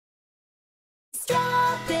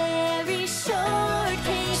Strawberry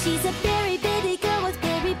Shortcake. She's a berry bitty girl with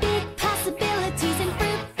very big possibilities, and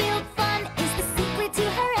fruit-filled fun is the secret to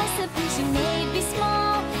her recipe. She may be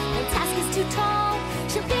small, no task is too tall.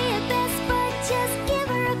 She'll be a best bud, just give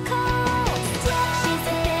her a call. She's a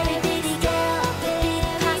berry bitty girl with big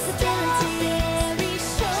possibilities.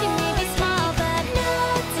 She may be small, but no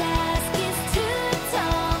task is too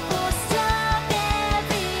tall for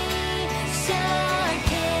Strawberry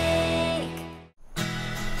Shortcake.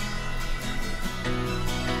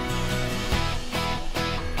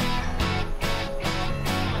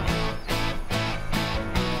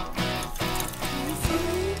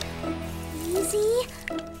 Easy,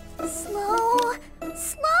 slow.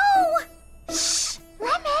 Shh,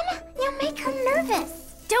 Lemon, you'll make her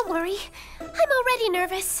nervous. Don't worry, I'm already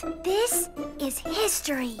nervous. This is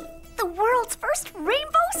history. The world's first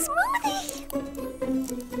rainbow smoothie.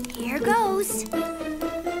 Here goes.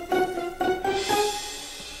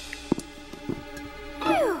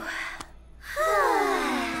 Phew.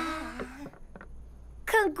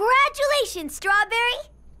 Congratulations, Strawberry.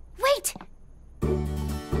 Wait.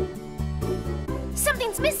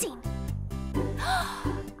 Something's missing.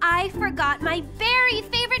 I forgot my very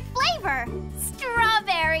favorite flavor,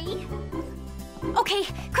 strawberry. Okay,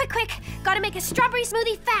 quick. Gotta make a strawberry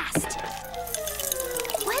smoothie fast.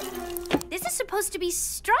 What? This is supposed to be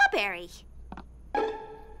strawberry.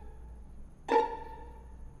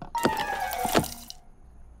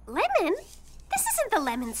 Lemon? This isn't the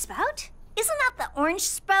lemon spout. Isn't that the orange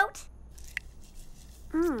spout?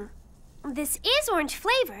 This is orange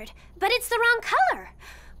flavored, but it's the wrong color.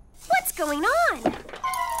 What's going on?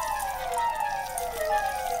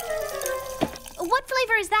 What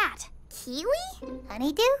flavor is that? Kiwi?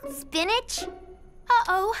 Honeydew? Spinach?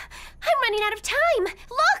 Uh-oh, I'm running out of time.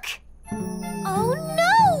 Look! Oh,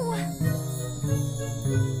 no!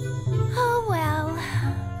 Oh, well.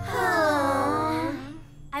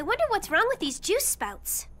 I wonder what's wrong with these juice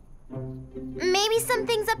spouts. Maybe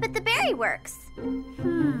something's up at the Berry Works. Wow!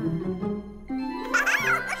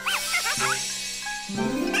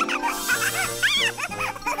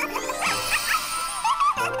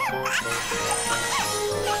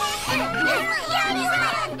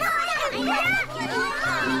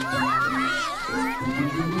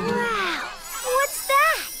 What's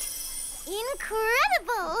that?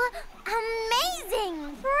 Incredible!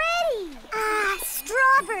 Amazing! Pretty!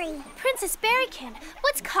 Strawberry! Princess Berrykin,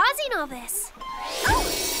 what's causing all this? Oh!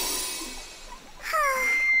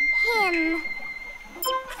 Him.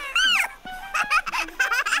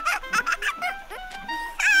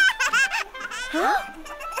 Huh?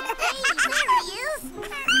 Hey, there he is!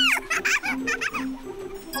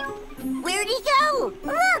 Where'd he go?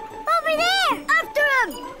 Look! Over there! After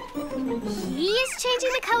him! He is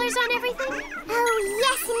changing the colors on everything? Oh,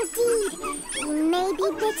 yes, indeed. He may be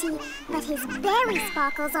bitty, but his berry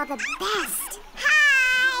sparkles are the best.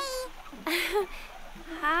 Hi!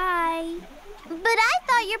 Hi. But I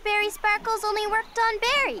thought your berry sparkles only worked on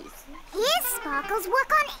berries. His sparkles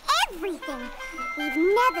work on everything. We've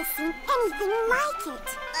never seen anything like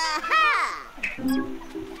it. Aha!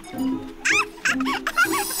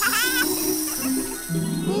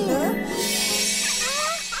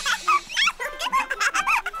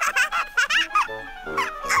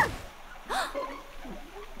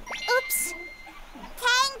 Oops.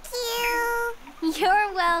 Thank you. You're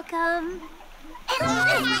welcome.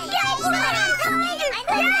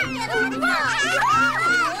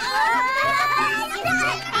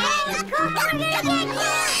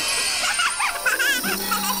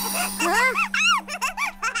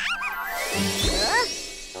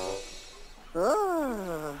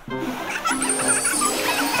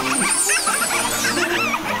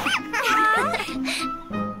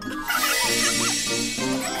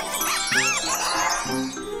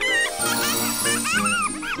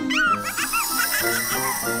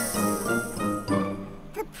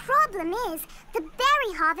 The problem is, the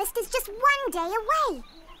berry harvest is just one day away.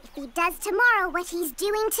 If he does tomorrow what he's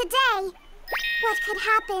doing today, what could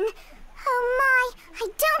happen? Oh my, I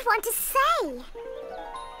don't want to say.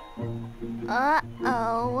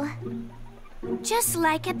 Uh-oh. Just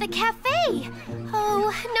like at the cafe.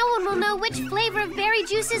 Oh, no one will know which flavor of berry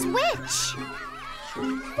juice is which.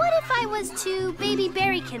 What if I was to baby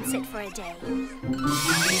Berrykin sit for a day?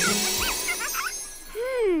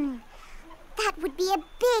 That would be a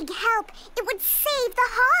big help. It would save the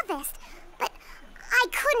harvest. But I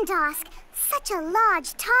couldn't ask. Such a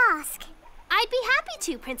large task. I'd be happy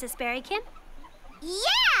to, Princess Berrykin.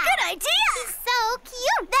 Yeah! Good idea! He's so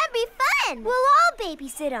cute. That'd be fun. We'll all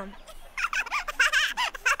babysit him.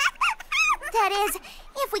 That is,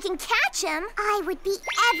 If we can catch him, I would be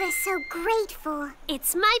ever so grateful.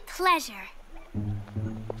 It's my pleasure.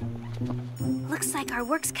 Looks like our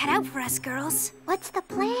work's cut out for us, girls. What's the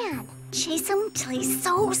plan? Chase him till he's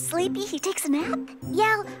so sleepy he takes a nap?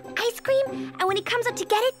 Yell, ice cream, and when he comes up to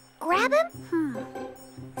get it, grab him?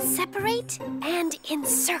 Separate and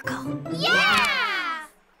encircle. Yeah!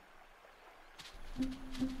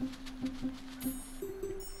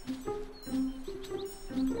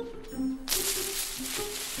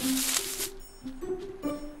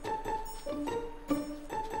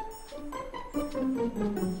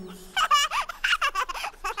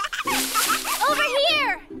 Over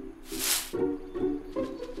here!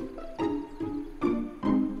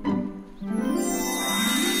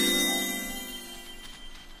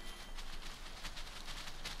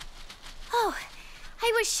 Oh,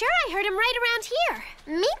 I was sure I heard him right around here.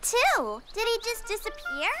 Me too. Did he just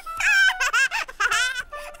disappear?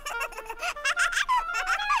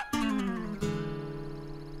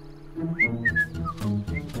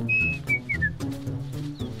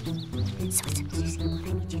 So Susie, what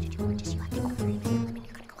I need you to do is you have to go over and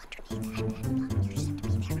you're gonna go underneath and you just have to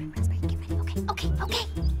be there. Raspberry, get ready. Okay.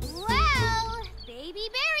 Well, baby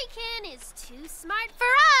Berrykin is too smart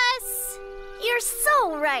for us. You're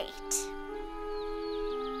so right.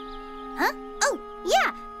 Huh? Oh,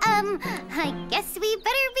 yeah. I guess we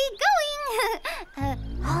better be going.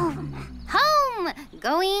 Home.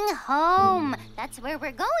 Going home. That's where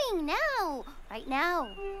we're going now. Right now.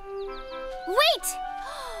 Wait!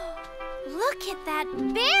 Look at that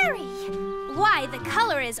berry. Why, the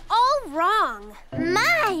color is all wrong.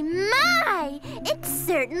 My! It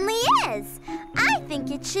certainly is. I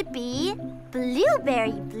think it should be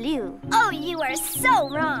blueberry blue. Oh, you are so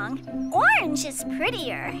wrong. Orange is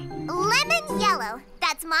prettier. Lemon yellow.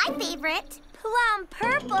 That's my favorite. Plum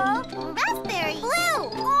purple. Raspberry blue.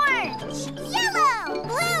 Orange. Yellow.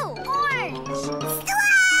 Blue. Orange.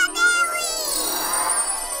 Strawberry!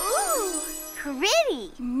 Ooh,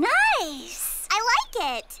 pretty. Nice. I like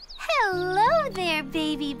it. Hello there,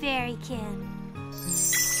 baby Berrykin.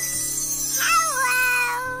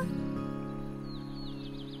 Hello.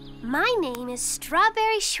 My name is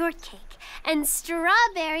Strawberry Shortcake, and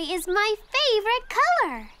strawberry is my favorite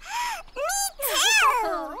color. Me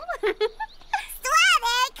too.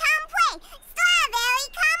 Strawberry, come play. Strawberry,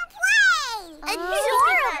 come play.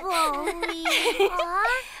 Adorable.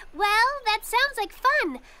 Well, that sounds like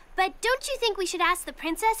fun, but don't you think we should ask the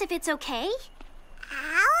princess if it's okay?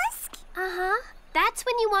 Ask? Uh-huh. That's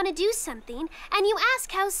when you want to do something, and you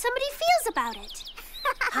ask how somebody feels about it.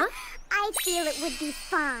 Huh? I feel it would be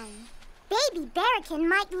fun. Baby Berrykin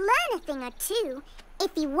might learn a thing or two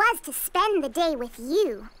if he was to spend the day with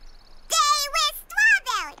you. Day with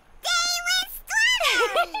Strawberry! Day with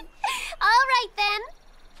Strawberry! All right, then.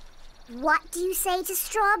 What do you say to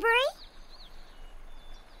Strawberry?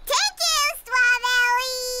 Thank you,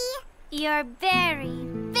 Strawberry! You're very,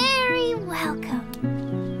 very welcome.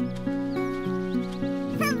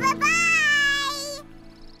 Bye-bye!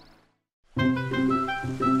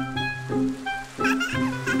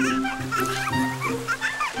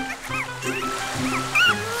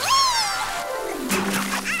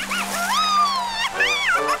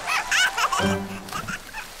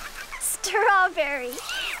 Strawberry,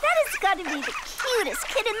 that has got to be the cutest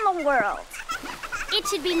kid in the world. It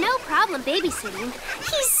should be no problem babysitting.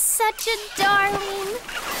 He's such a darling.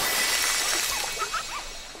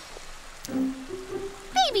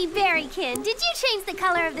 Baby Berrykin, did you change the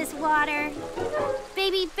color of this water?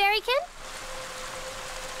 Baby Berrykin?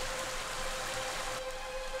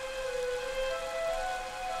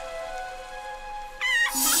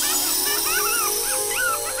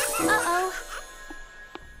 Uh-oh.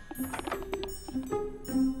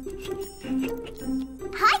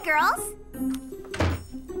 Hi, girls.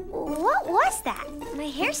 What was that? My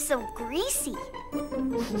hair's so greasy.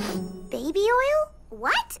 Baby oil?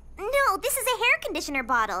 What? No, this is a hair conditioner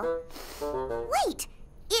bottle. Wait,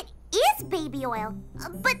 it is baby oil.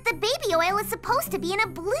 But the baby oil is supposed to be in a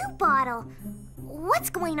blue bottle. What's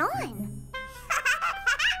going on?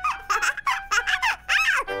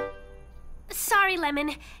 Sorry,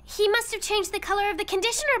 Lemon. He must have changed the color of the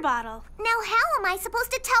conditioner bottle. Now how am I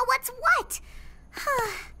supposed to tell what's what?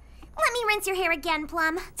 Let me rinse your hair again,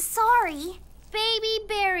 Plum. Sorry. Baby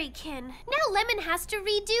Berrykin. Now Lemon has to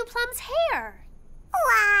redo Plum's hair.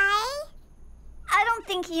 Why? I don't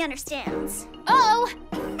think he understands. Uh-oh!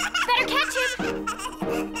 Better catch him!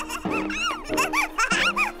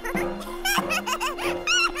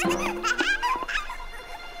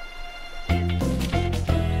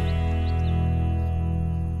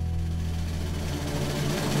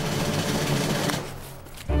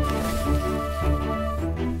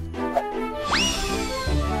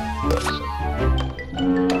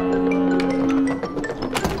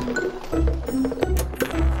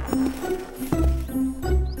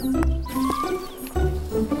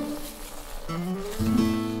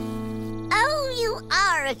 Oh, you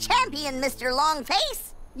are a champion, Mr.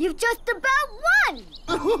 Longface. You've just about won!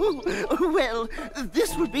 Well,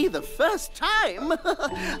 this will be the first time.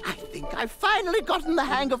 I think I've finally gotten the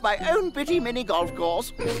hang of my own pretty mini golf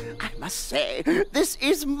course. I must say, this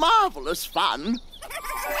is marvelous fun.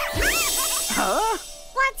 Huh?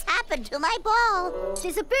 What's happened to my ball?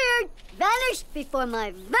 Disappeared, vanished before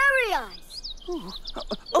my very eyes.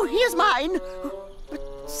 Oh, here's mine.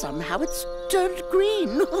 But somehow it's turned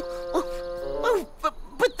green.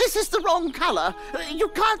 But this is the wrong color. You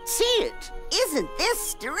can't see it. Isn't this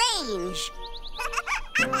strange?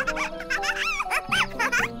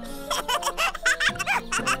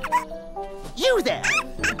 You there!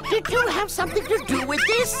 Did you have something to do with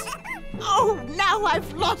this? Oh, now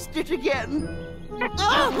I've lost it again.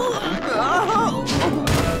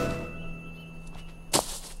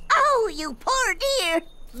 Oh, you poor dear.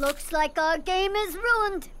 Looks like our game is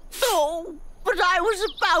ruined. Oh, but I was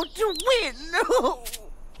about to win.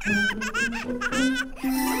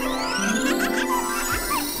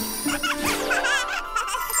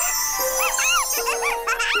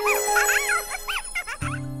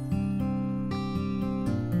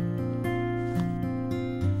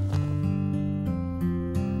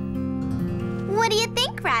 What do you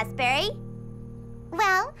think, Raspberry?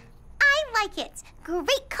 Well, I like it.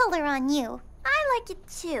 Great color on you. I like it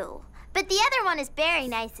too. But the other one is very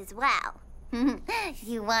nice as well.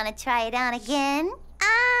 You want to try it on again?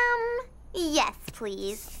 Yes,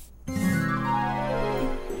 please.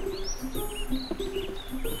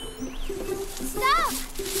 Stop!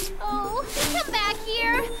 Oh, come back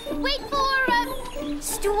here. Wait for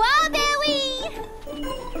Strawberry!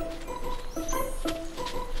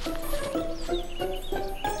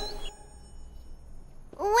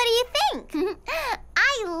 What do you think?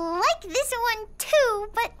 I like this one too,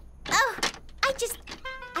 but I just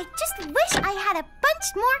wish I had a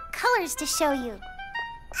bunch more colors to show you.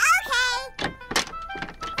 Okay.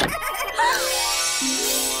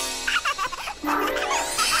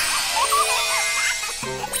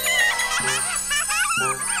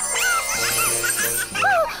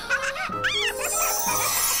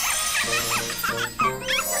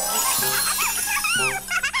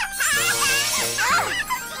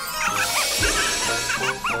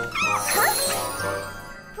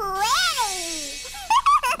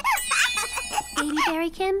 Baby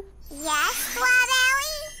Berrykin, Yes,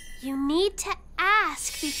 Strawberry? you need to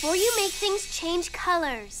ask before you make things change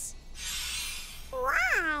colors.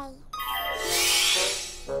 Why?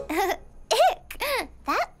 Ick!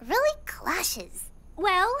 That really clashes.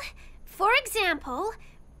 Well, for example,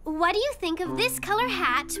 what do you think of this color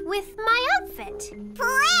hat with my outfit?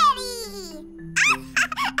 Pretty!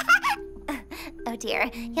 Oh dear,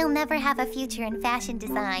 he'll never have a future in fashion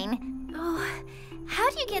design. Oh, how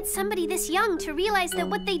do you get somebody this young to realize that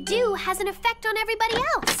what they do has an effect on everybody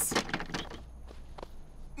else?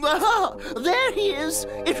 Aha! There he is.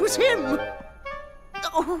 It was him.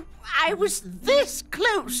 Oh, I was this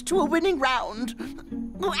close to a winning round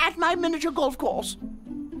at my miniature golf course.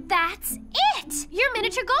 That's it! Your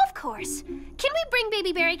miniature golf course. Can we bring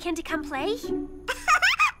Baby Berrykin to come play?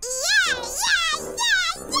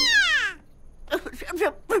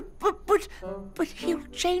 Yeah! But he'll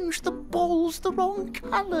change the balls the wrong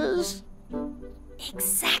colors.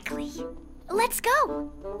 Exactly. Let's go.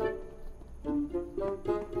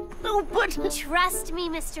 Oh, but Trust me,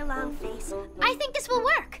 Mr. Longface. I think this will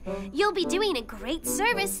work. You'll be doing a great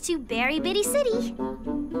service to Berry Bitty City.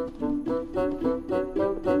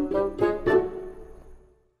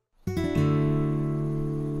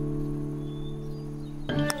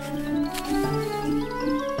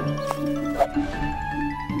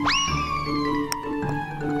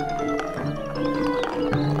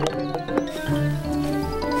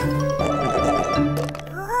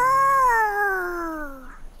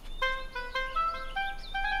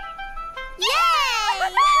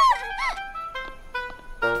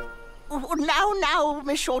 Now,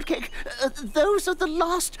 Miss Shortcake, those are the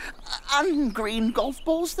last ungreen golf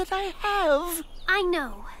balls that I have. I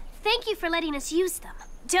know. Thank you for letting us use them.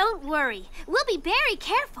 Don't worry. We'll be very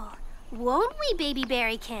careful. Won't we, Baby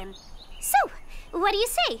Berrykin? So, what do you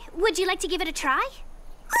say? Would you like to give it a try?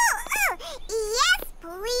 Yes,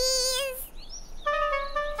 please.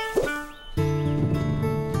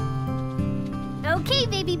 Okay,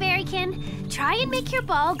 Baby Berrykin. Try and make your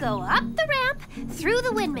ball go up the ramp through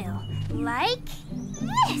the windmill. Like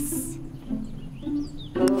this.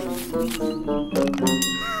 Yay,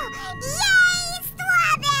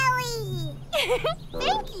 Strawberry!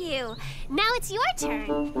 Thank you. Now it's your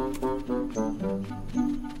turn.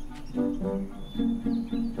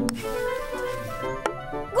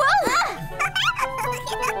 Whoa!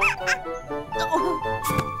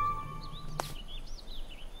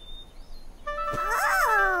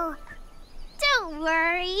 Oh. Don't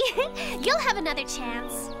worry. You'll have another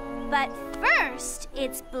chance. But first,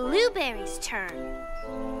 it's Blueberry's turn.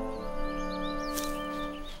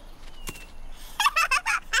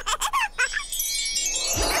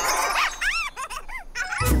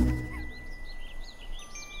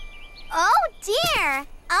 Oh dear!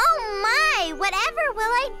 Oh my! Whatever will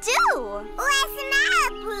I do? What's the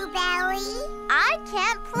matter, Blueberry? I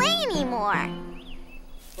can't play anymore.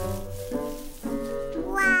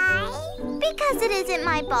 Why? Because it isn't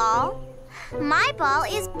my ball. My ball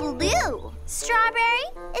is blue.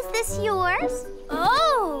 Strawberry, is this yours?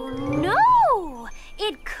 Oh, no!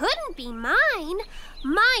 It couldn't be mine.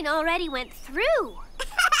 Mine already went through.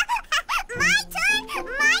 My turn?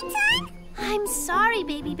 My turn? I'm sorry,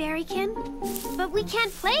 Baby Berrykin, but we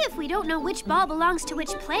can't play if we don't know which ball belongs to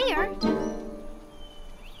which player.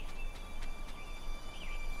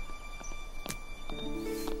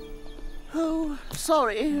 Oh,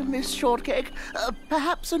 sorry, Miss Shortcake.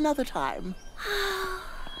 Perhaps another time.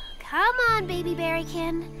 Come on, Baby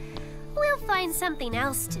Berrykin. We'll find something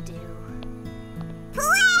else to do.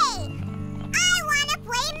 Play! I want to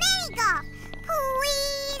play mini golf.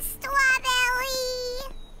 Please,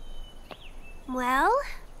 Strawberry. Well,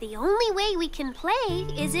 the only way we can play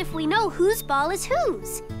is if we know whose ball is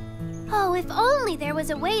whose. Oh, if only there was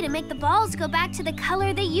a way to make the balls go back to the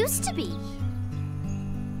color they used to be.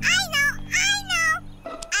 I know.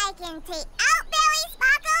 I can take out Berry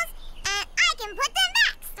sparkles and I can put them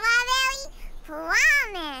back, Strawberry.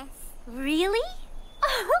 Promise. Really?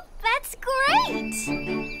 Oh, that's great!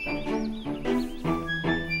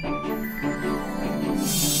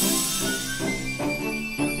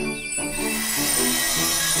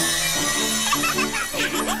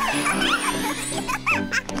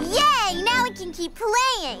 Yay! Now we can keep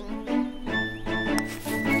playing.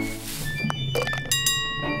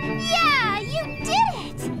 Yeah, you did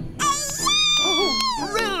it! Oh,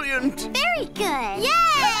 brilliant! Very good. Yay!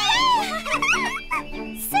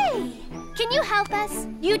 Say, can you help us?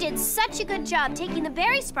 You did such a good job taking the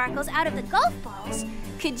berry sparkles out of the golf balls.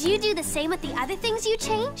 Could you do the same with the other things you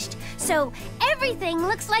changed? So everything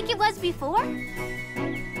looks like it was before? Yeah!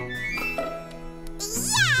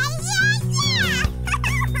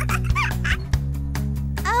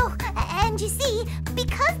 Oh, and you see,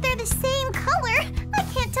 because they're the same color, I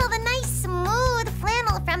can't tell the nice smooth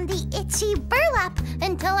flannel from the itchy burlap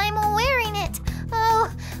until I'm wearing it. Oh,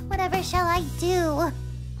 whatever shall I do?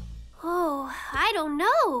 Oh, I don't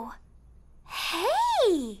know.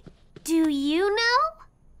 Hey, do you know?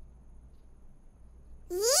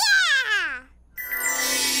 Yeah!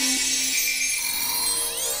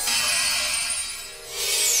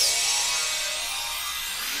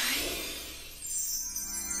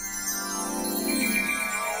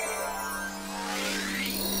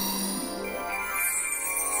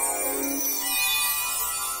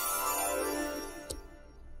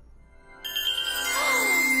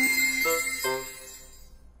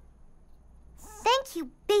 Thank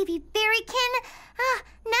you, Baby Berrykin.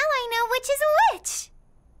 Now I know which is which.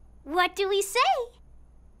 What do we say?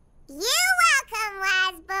 You're welcome,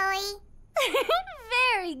 Raspberry.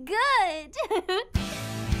 Very good.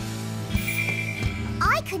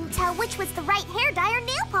 I couldn't tell which was the right hair dye or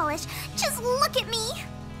nail polish. Just look at me.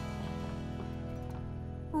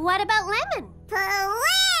 What about Lemon?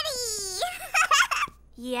 Pretty!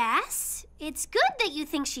 Yes, it's good that you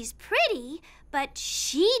think she's pretty, but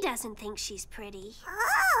she doesn't think she's pretty.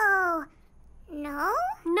 Oh, no?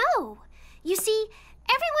 No. You see,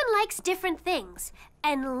 everyone likes different things,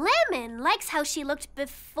 and Lemon likes how she looked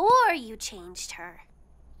before you changed her.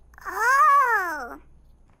 Oh,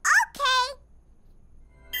 okay.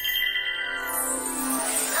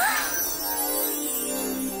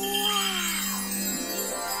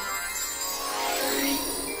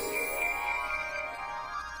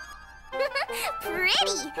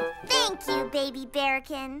 Pretty. Thank you, Baby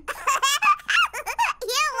Berrykin.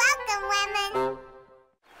 You're welcome, Lemon.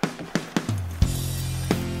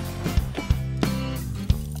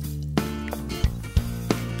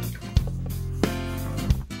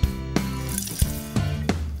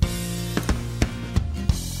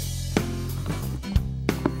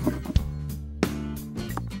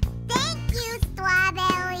 Thank you,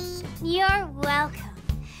 Strawberry. You're welcome.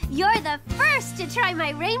 You're the first to try my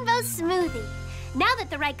rainbow smoothie. Now that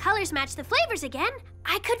the right colors match the flavors again,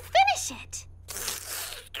 I could finish it.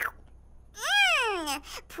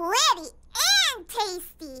 Pretty and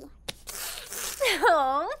tasty.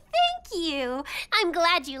 Oh, thank you. I'm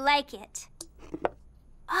glad you like it.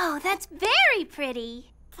 Oh, that's very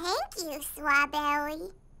pretty. Thank you,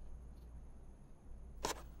 Strawberry.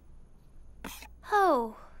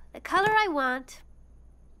 Oh, the color I want.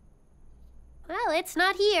 Well, it's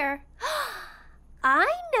not here.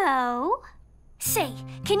 I know. Say,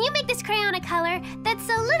 can you make this crayon a color that's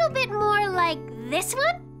a little bit more like this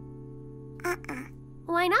one?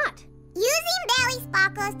 Why not? Using Berry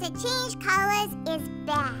sparkles to change colors is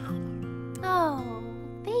bad. Oh,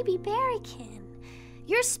 baby Berrykin,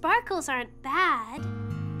 your sparkles aren't bad.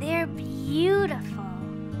 They're beautiful.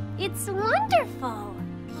 It's wonderful.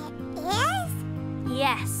 It is?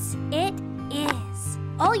 Yes, it is.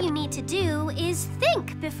 All you need to do is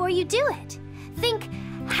think before you do it. Think,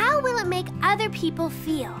 how will it make other people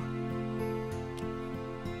feel?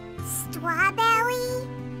 Strawberry?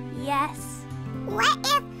 Yes. What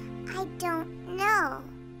if I don't know?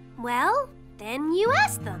 Well, then you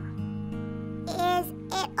ask them. Is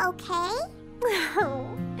it okay?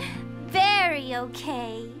 Very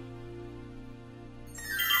okay.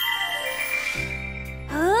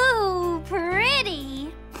 Oh,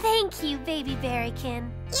 pretty. Thank you, baby Berrykin.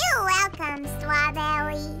 You're welcome,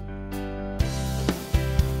 Strawberry.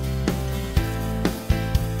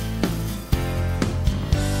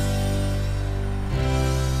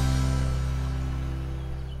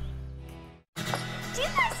 Do you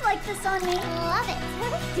guys like this on me? Love it.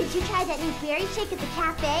 Did you try that new berry shake at the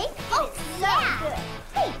cafe? Oh, yeah. So good.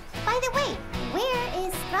 Hey, by the way, where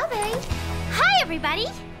is Strawberry? Hi, everybody.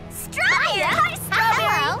 Strawberry! Hi, Strawberry!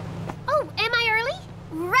 Hello. Oh, am I early?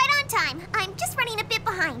 Right on time. I'm just running a bit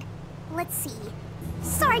behind. Let's see.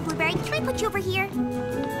 Sorry, Blueberry. Can I put you over here?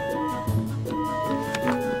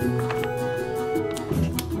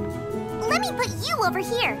 Let me put you over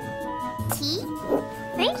here. Tea?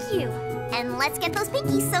 Thank you. And let's get those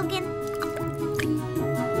pinkies soaking.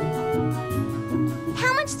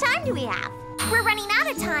 How much time do we have? We're running out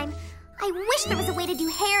of time. I wish there was a way to do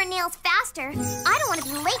hair and nails faster. I don't want to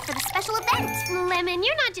be late for the special event. Lemon,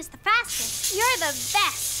 you're not just the fastest. You're the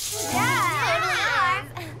best. Yeah.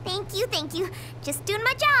 Thank you, thank you. Just doing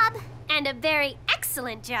my job. And a very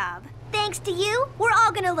excellent job. Thanks to you, we're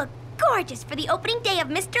all gonna look gorgeous for the opening day of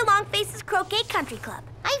Mr. Longface's Croquet Country Club.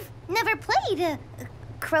 I've never played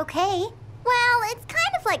croquet. Well, it's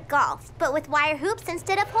kind of like golf, but with wire hoops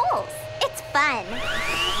instead of holes. It's fun.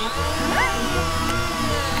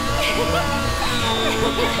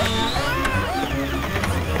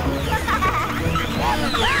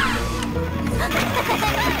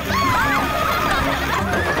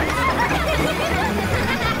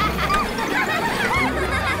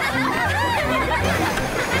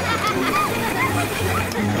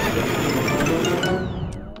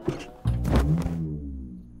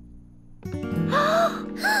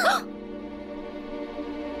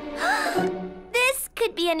 This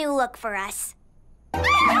could be a new look for us. I'm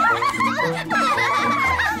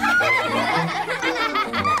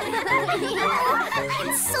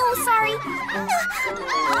so sorry.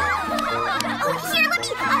 Oh, here, let me.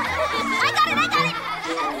 I got it.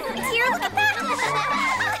 It's here, look at that.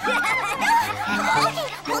 Okay,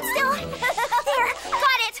 hold still. There,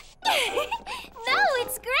 got it. No,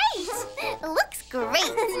 it's great. Looks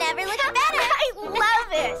great. Never looked better. I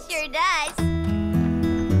love it. Sure does.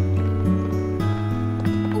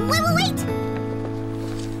 Wait.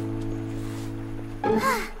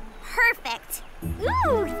 Perfect.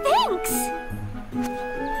 Ooh, thanks.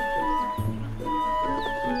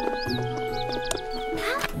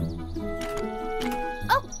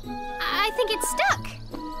 Oh, I think it's stuck.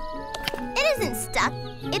 It isn't stuck.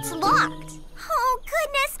 It's locked. Oh,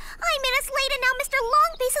 goodness. I'm minutes late and now Mr.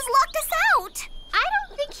 Longface has locked us out. I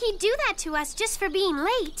don't think he'd do that to us just for being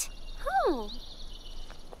late.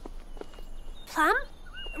 Plum?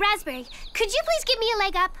 Raspberry, could you please give me a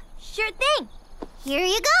leg up? Sure thing. Here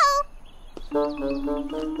you go.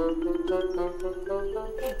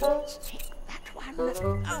 That one.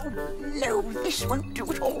 Oh, no, this won't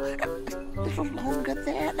do at all. A little longer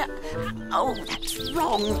there. Oh, that's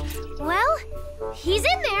wrong. Well, he's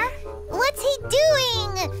in there. What's he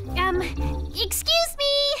doing? Excuse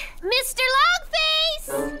me, Mr. Longface!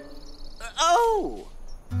 Oh!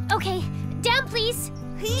 Okay, down please.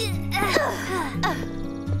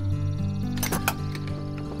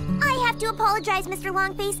 I have to apologize, Mr.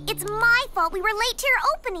 Longface. It's my fault we were late to your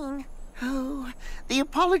opening. Oh, the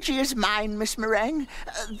apology is mine, Miss Meringue.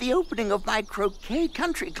 The opening of my Croquet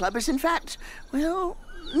Country Club is, in fact, well,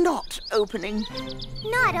 not opening.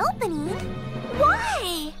 Not opening?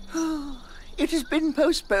 Why? It has been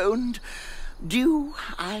postponed due,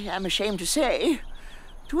 I am ashamed to say,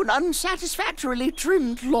 to an unsatisfactorily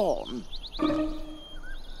trimmed lawn.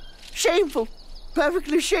 Shameful.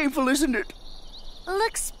 Perfectly shameful, isn't it?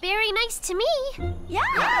 Looks very nice to me. Yeah,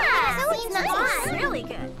 seems nice. Really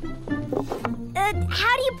good.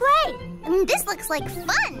 How do you play? This looks like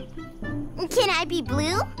fun. Can I be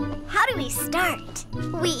blue? How do we start?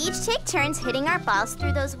 We each take turns hitting our balls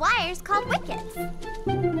through those wires called wickets.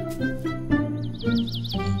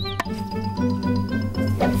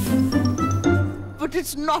 But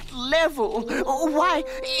it's not level. Oh, why,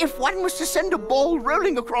 if one was to send a ball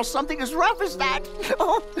rolling across something as rough as that,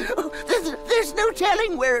 there's no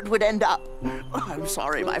telling where it would end up. Oh, I'm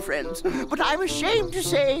sorry, my friends, but I'm ashamed to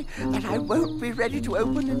say that I won't be ready to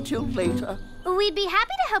open until later. We'd be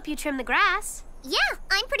happy to help you trim the grass. Yeah,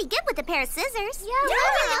 I'm pretty good with a pair of scissors.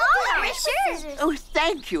 Sure. Oh,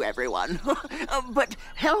 thank you, everyone. But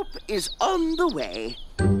help is on the way.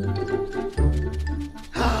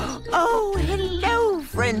 Oh, hello,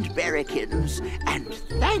 friend Berrykins, and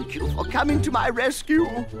thank you for coming to my rescue.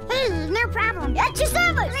 No problem. That's your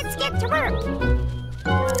service. Let's get to work.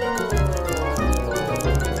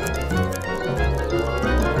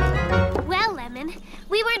 Well, Lemon,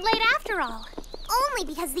 we weren't late after all. Only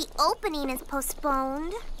because the opening is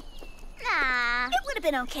postponed. Nah. It would have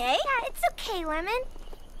been okay. Yeah, it's okay, Lemon.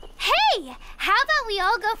 Hey, how about we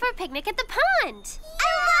all go for a picnic at the pond? I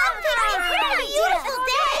love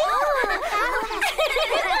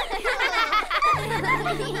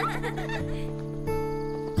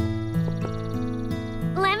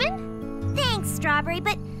Lemon? Thanks, Strawberry,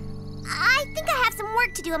 but I think I have some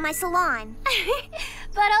work to do in my salon.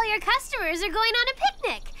 But all your customers are going on a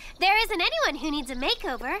picnic. There isn't anyone who needs a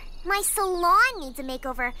makeover. My salon needs a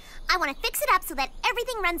makeover. I want to fix it up so that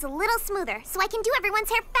everything runs a little smoother, so I can do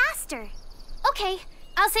everyone's hair faster. Okay,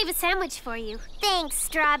 I'll save a sandwich for you. Thanks,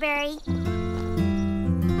 Strawberry.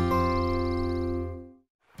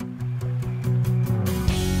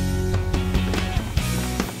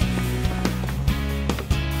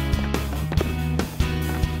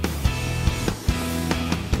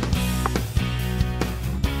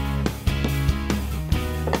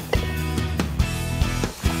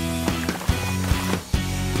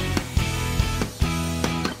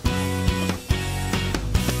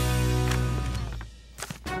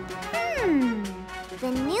 The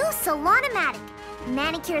new Salon-O-Matic.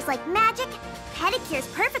 Manicures like magic, pedicures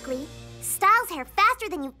perfectly, styles hair faster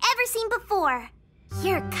than you've ever seen before.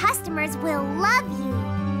 Your customers will love you.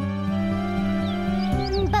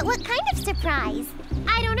 But what kind of surprise?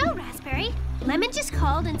 I don't know, Raspberry. Lemon just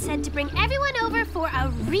called and said to bring everyone over for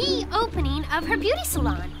a reopening of her beauty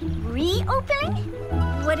salon. Reopening?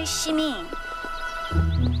 What does she mean?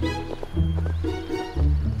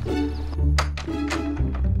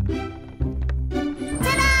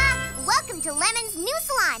 Welcome to Lemon's new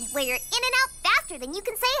salon, where you're in and out faster than you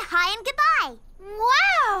can say hi and goodbye.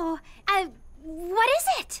 Wow! What is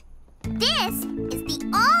it? This is the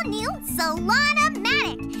all-new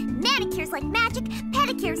Salon-O-Matic. Manicures like magic,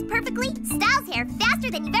 pedicures perfectly, styles hair faster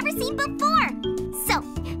than you've ever seen before. So,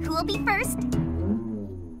 who will be first?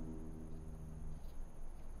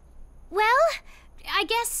 Well, I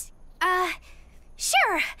guess,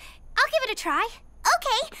 sure. I'll give it a try.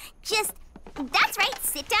 Okay, that's right,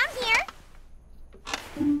 sit down here.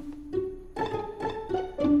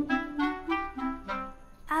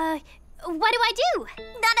 What do I do?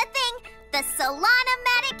 Not a thing. The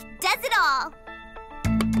Salon-O-Matic does it all.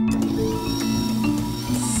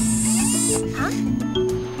 Huh?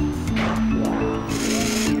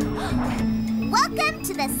 Welcome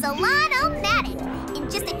to the Salon-O-Matic. In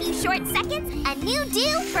just a few short seconds, a new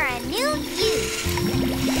do for a new you.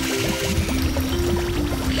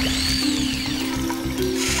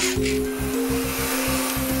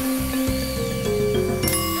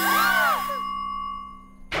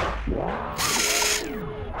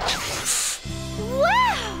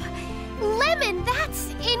 Wow! Lemon, that's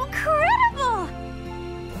incredible!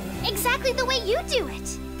 Exactly the way you do it.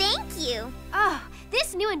 Thank you. Oh,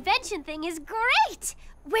 this new invention thing is great!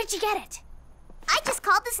 Where'd you get it? I just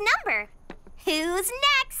called this number. Who's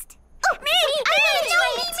next? Oh, me! Me!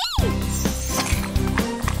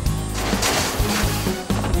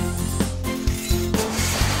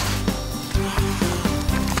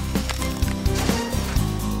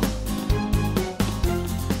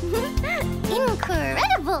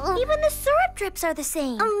 Incredible! Even the syrup drips are the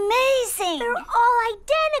same. Amazing! They're all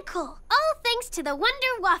identical. All thanks to the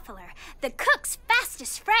Wonder Waffler, the cook's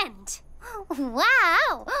fastest friend.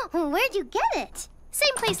 Wow! Where'd you get it?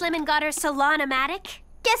 Same place Lemon got her Salon-O-Matic.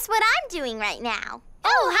 Guess what I'm doing right now?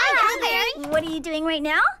 Oh, hi, Raspberry. What are you doing right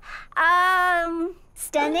now?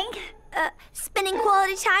 Standing. Spending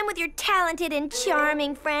quality time with your talented and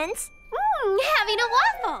charming friends. Having a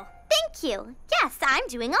waffle. Thank you. Yes, I'm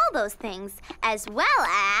doing all those things, as well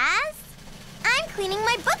as I'm cleaning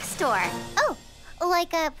my bookstore. Oh,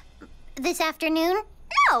 like, this afternoon?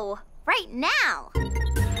 No, right now.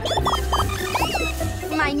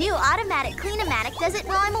 My new automatic clean-o-matic does it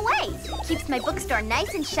while I'm away. Keeps my bookstore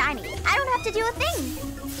nice and shiny. I don't have to do a thing.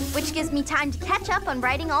 Which gives me time to catch up on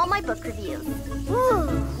writing all my book reviews. Ooh,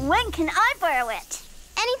 when can I borrow it?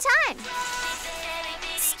 Anytime.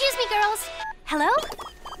 Excuse me, girls. Hello?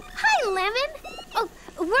 Hi, Lemon. Oh,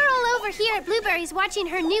 we're all over here at Blueberry's watching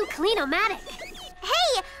her new clean-o-matic.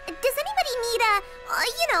 Hey, does anybody need a,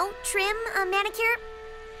 trim, a manicure,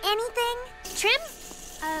 anything? Trim?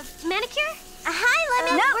 Manicure? Hi,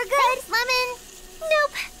 Lemon. No, we're good. thanks, Lemon.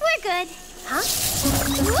 Nope, we're good. Huh?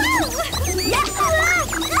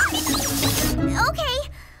 Okay.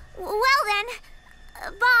 Well then,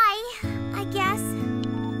 bye, I guess.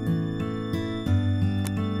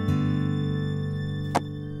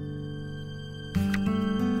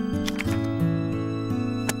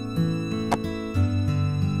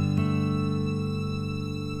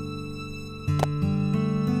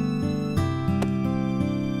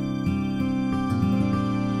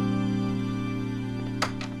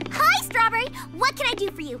 Hi, Strawberry. What can I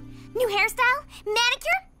do for you? New hairstyle?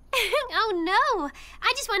 Manicure? Oh, no.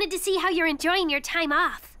 I just wanted to see how you're enjoying your time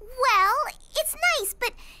off. Well, it's nice,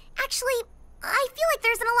 but actually, I feel like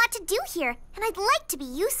there isn't a lot to do here, and I'd like to be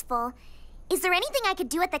useful. Is there anything I could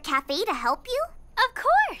do at the cafe to help you? Of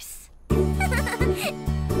course.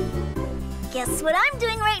 Guess what I'm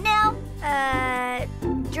doing right now?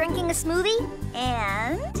 Drinking a smoothie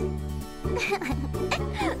and...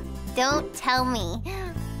 Don't tell me.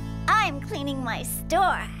 I'm cleaning my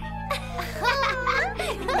store.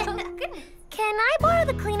 Can I borrow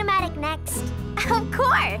the clean-o-matic next? Of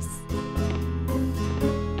course.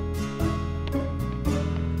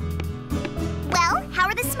 Well, how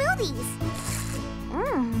are the smoothies?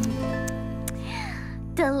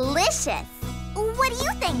 Delicious. What do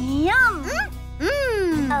you think? Yum!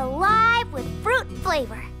 Alive with fruit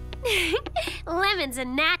flavor. Lemon's a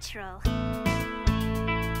natural.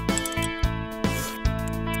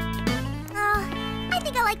 I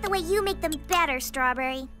think I like the way you make them better,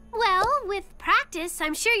 Strawberry. Well, with practice,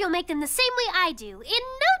 I'm sure you'll make them the same way I do, in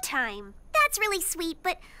no time. That's really sweet,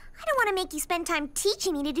 but I don't want to make you spend time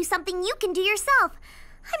teaching me to do something you can do yourself.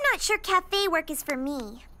 I'm not sure cafe work is for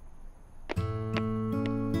me.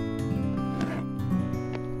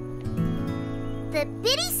 The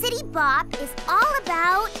Bitty City Bop is all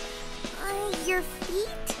about your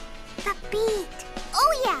feet? The beat.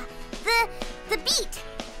 Oh yeah, the beat.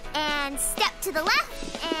 And step to the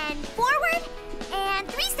left and forward and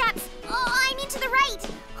 3 steps. Oh, I mean to the right.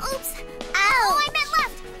 Oops. Ow. Oh, I meant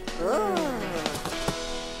left.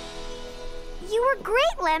 You were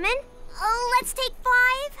great, Lemon. Oh, let's take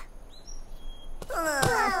 5.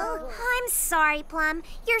 I'm sorry, Plum.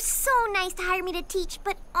 You're so nice to hire me to teach,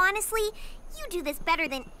 but honestly, you do this better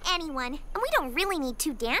than anyone. And we don't really need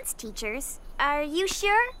 2 dance teachers. Are you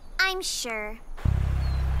sure? I'm sure.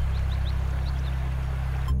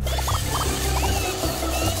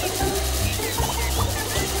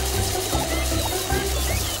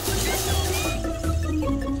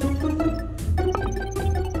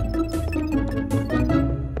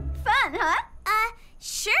 Fun, huh?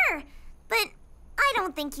 Sure. But I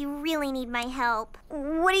don't think you really need my help.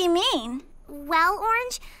 What do you mean? Well,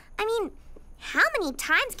 Orange, I mean, how many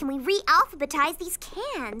times can we re-alphabetize these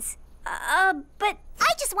cans? But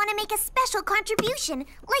I just want to make a special contribution,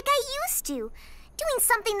 like I used to. Doing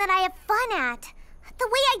something that I have fun at. The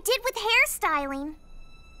way I did with hairstyling.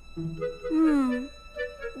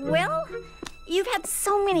 Well, you've had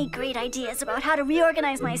so many great ideas about how to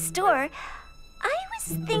reorganize my store. I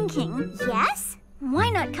was thinking, Yes? why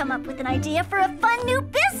not come up with an idea for a fun new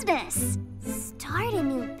business? Start a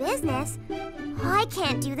new business? I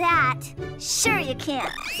can't do that. Sure you can.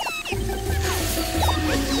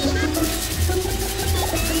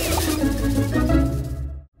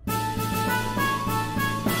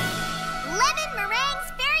 Lemon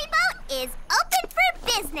Meringue's ferry boat is open for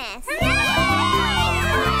business.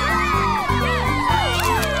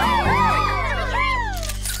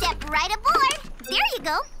 Step right aboard. There you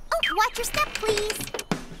go. Oh, watch your step, please.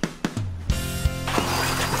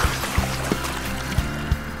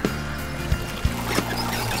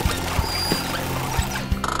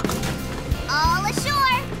 All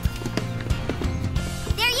ashore.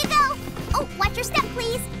 There you go. Oh, watch your step,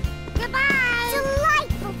 please. Goodbye.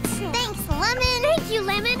 Delightful trip. Thanks, Lemon. Thank you,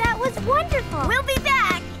 Lemon. That was wonderful. We'll be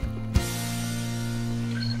back.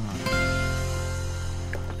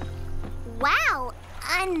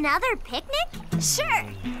 Another picnic? Sure.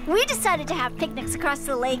 We decided to have picnics across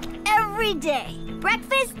the lake every day.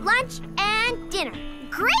 Breakfast, lunch, and dinner.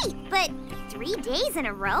 Great, but 3 days in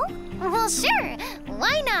a row? Well, sure.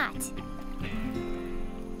 Why not?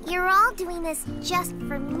 You're all doing this just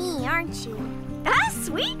for me, aren't you?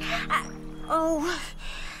 Sweet.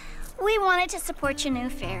 We wanted to support your new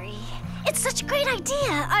fairy. It's such a great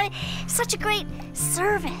idea. Such a great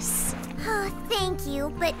service. Oh, thank you,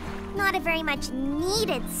 but not a very much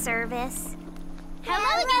needed service. Hello,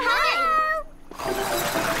 hi.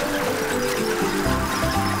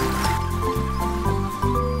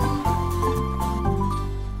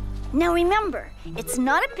 Now remember, it's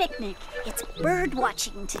not a picnic, it's bird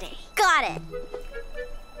watching today. Got it.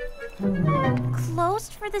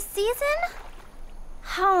 Closed for the season?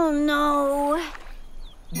 Oh, no.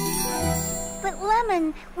 But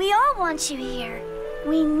Lemon, we all want you here.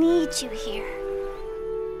 We need you here.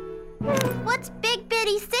 What's Big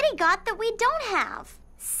Bitty City got that we don't have?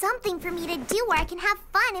 Something for me to do where I can have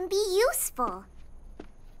fun and be useful.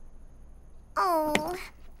 Oh,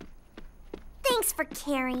 thanks for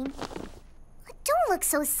caring. Don't look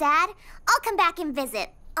so sad. I'll come back and visit.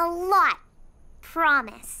 A lot.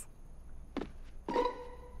 Promise.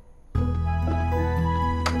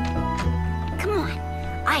 Come on,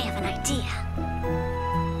 I have an idea.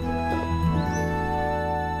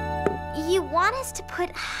 You want us to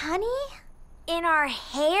put honey in our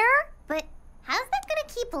hair? But how's that gonna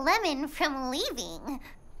keep Lemon from leaving?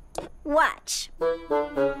 Watch.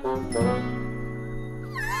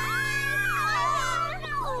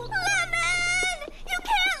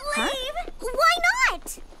 Leave? Why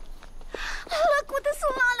not? Look what the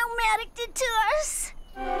salon-o-matic did to us.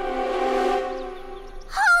 Oh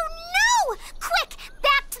no! Quick,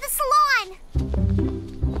 back to the salon!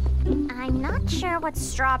 I'm not sure what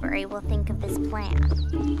Strawberry will think of this plan.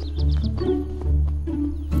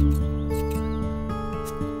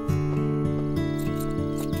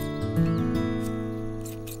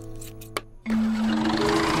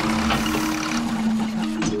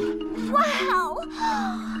 Wow!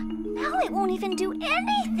 Now it won't even do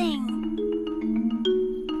anything.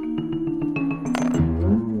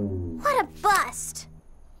 What a bust!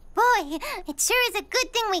 Boy, it sure is a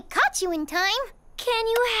good thing we caught you in time. Can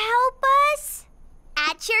you help us?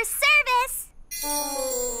 At your service!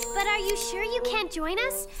 But are you sure you can't join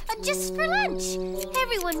us? Just for lunch.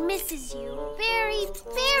 Everyone misses you very,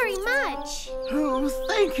 very much. Oh,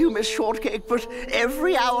 thank you, Miss Shortcake, but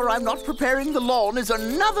every hour I'm not preparing the lawn is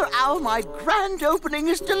another hour my grand opening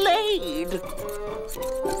is delayed.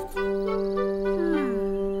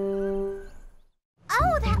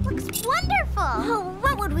 Oh, that looks wonderful! Oh,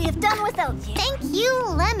 what would we have done without you? Thank you,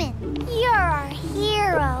 Lemon. You're our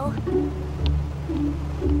hero.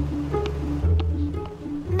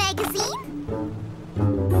 Magazine?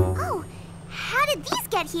 Oh, how did these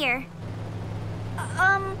get here?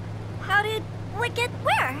 How did we get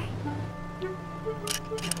where?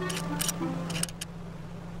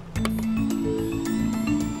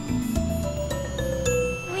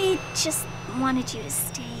 We just wanted you to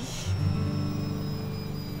stay.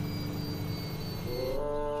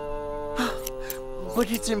 But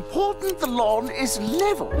it's important the lawn is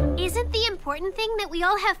level. Isn't the important thing that we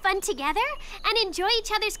all have fun together and enjoy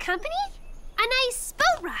each other's company? A nice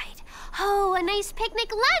boat ride. Oh, a nice picnic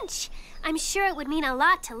lunch. I'm sure it would mean a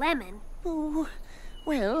lot to Lemon. Oh,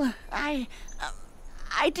 well, I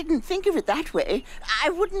didn't think of it that way.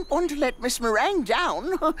 I wouldn't want to let Miss Meringue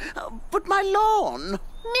down, but my lawn.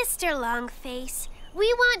 Mr. Longface,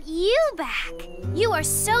 we want you back. You are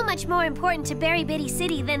so much more important to Berry Bitty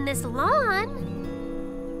City than this lawn.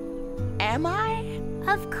 Am I?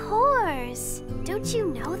 Of course. Don't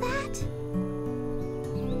you know that?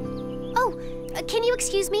 Oh, can you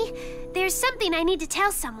excuse me? There's something I need to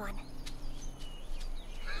tell someone.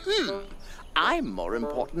 I'm more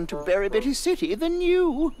important to Berry Bitty City than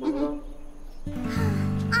you.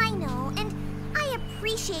 I know, and I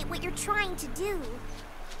appreciate what you're trying to do.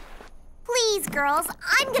 Please, girls,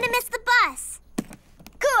 I'm gonna miss the bus.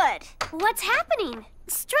 Good. What's happening?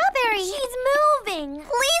 Strawberry! She's moving!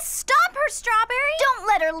 Please stop her, Strawberry! Don't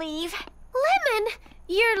let her leave. Lemon,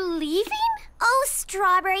 you're leaving? Oh,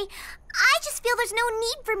 Strawberry, I just feel there's no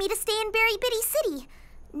need for me to stay in Berry Bitty City.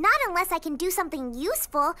 Not unless I can do something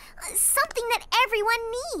useful, something that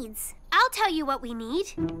everyone needs. I'll tell you what we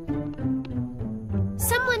need.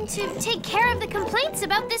 Someone to take care of the complaints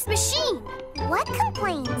about this machine. What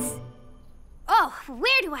complaints? Oh,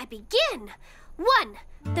 where do I begin? 1,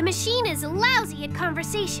 the machine is lousy at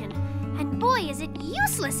conversation, and boy, is it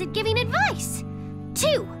useless at giving advice.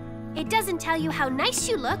 2, it doesn't tell you how nice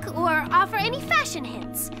you look or offer any fashion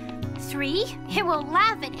hints. 3, it won't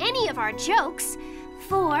laugh at any of our jokes.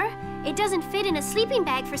 4, it doesn't fit in a sleeping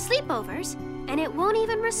bag for sleepovers. And it won't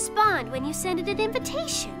even respond when you send it an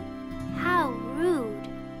invitation. How rude.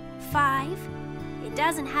 5, it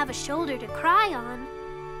doesn't have a shoulder to cry on.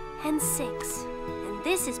 And 6, and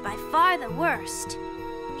this is by far the worst,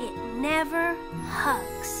 it never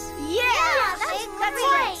hugs. Yeah, that's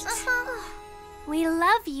right. We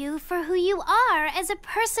love you for who you are as a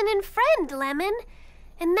person and friend, Lemon.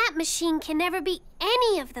 And that machine can never be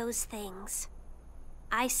any of those things.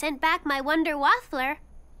 I sent back my Wonder Waffler.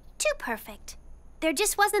 Too perfect. There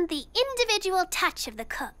just wasn't the individual touch of the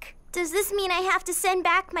cook. Does this mean I have to send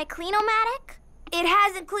back my Clean-O-Matic? It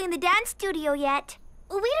hasn't cleaned the dance studio yet.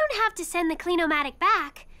 We don't have to send the Clean-O-Matic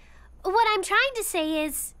back. What I'm trying to say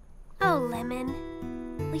is... Oh, Lemon,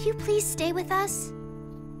 will you please stay with us?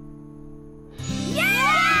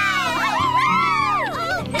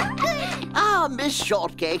 Ah, Miss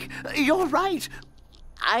Shortcake, you're right.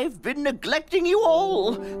 I've been neglecting you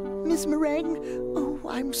all. Miss Meringue, oh,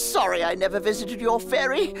 I'm sorry I never visited your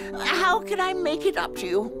fairy. How can I make it up to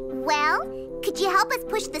you? Well, could you help us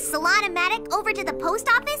push the Salon-O-Matic over to the post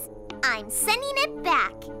office? I'm sending it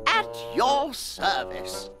back. At your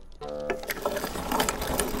service. Oh,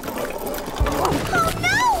 no!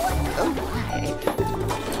 Oh, my.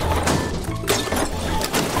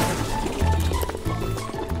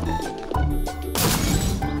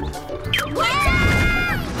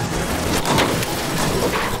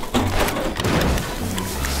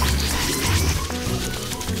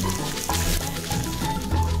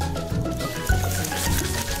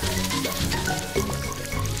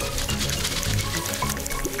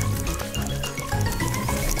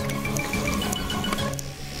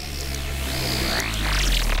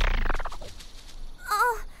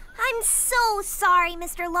 Sorry,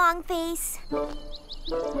 Mr. Longface.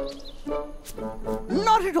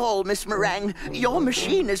 Not at all, Miss Meringue. Your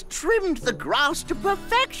machine has trimmed the grass to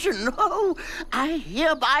perfection. Oh, I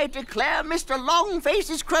hereby declare Mr.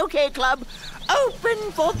 Longface's Croquet Club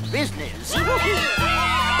open for business.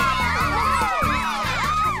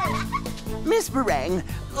 Miss Meringue,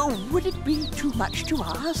 would it be too much to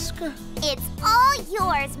ask? It's all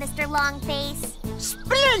yours, Mr. Longface.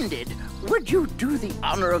 Splendid! Would you do the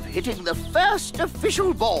honor of hitting the first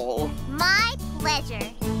official ball? My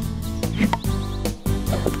pleasure.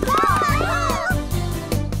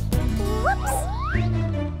 Whoops!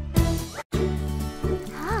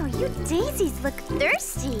 Oh, you daisies look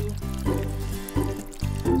thirsty.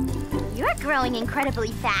 You're growing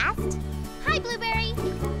incredibly fast. Hi, Blueberry.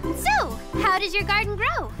 So, how does your garden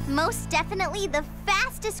grow? Most definitely the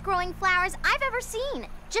fastest growing flowers I've ever seen.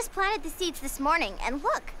 Just planted the seeds this morning, and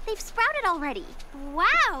look, they've sprouted already.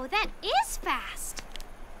 Wow, that is fast.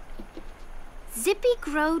 Zippy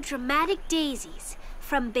grow dramatic daisies,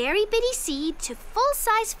 from berry bitty seed to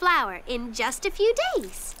full-size flower in just a few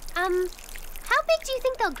days. How big do you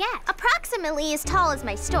think they'll get? Approximately as tall as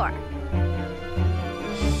my store.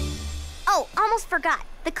 Oh, almost forgot.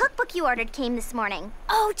 The cookbook you ordered came this morning.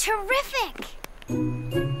 Oh, terrific!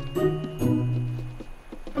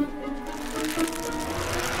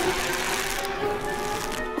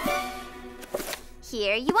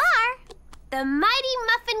 Here you are. The Mighty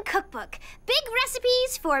Muffin Cookbook. Big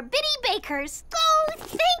recipes for bitty bakers. Oh,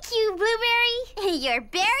 thank you, Blueberry. You're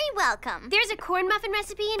very welcome. There's a corn muffin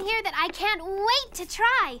recipe in here that I can't wait to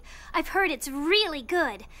try. I've heard it's really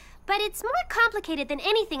good, but it's more complicated than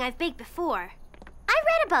anything I've baked before. I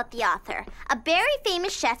read about the author, a very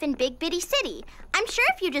famous chef in Big Bitty City. I'm sure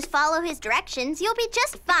if you just follow his directions, you'll be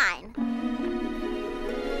just fine.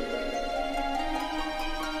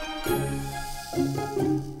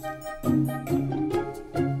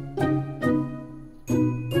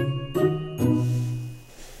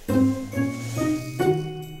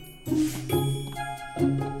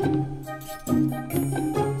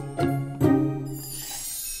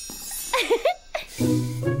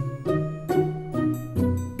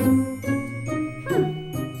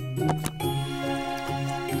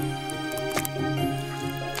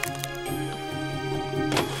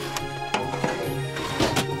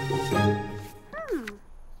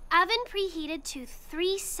 Oven preheated to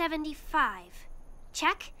 375.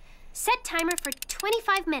 Check. Set timer for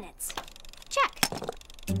 25 minutes. Check.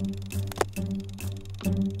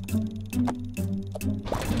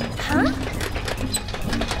 Huh?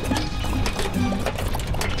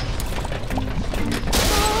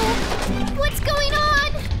 Oh, what's going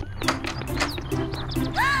on?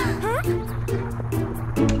 Huh?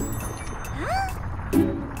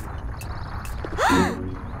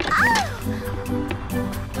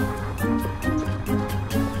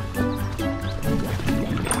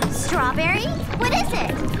 Strawberry? What is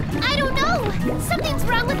it? I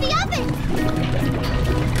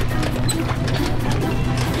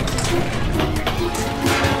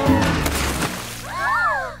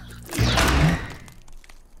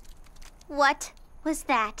What was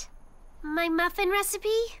that? My muffin recipe?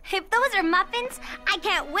 If those are muffins, I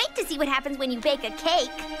can't wait to see what happens when you bake a cake.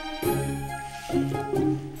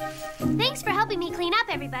 Thanks for helping me clean up,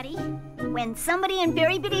 everybody. When somebody in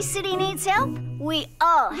Berry Bitty City needs help, we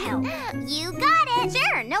all help. You got it.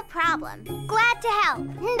 Sure, no problem. Glad to help.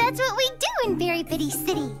 That's what we do in Berry Bitty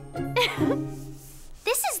City.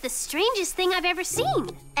 This is the strangest thing I've ever seen.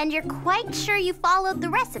 And you're quite sure you followed the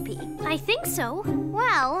recipe? I think so.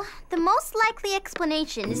 Well, the most likely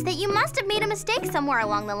explanation is that you must have made a mistake somewhere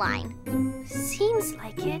along the line. Seems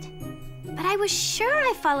like it. But I was sure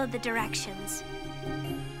I followed the directions.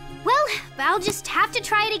 Well, I'll just have to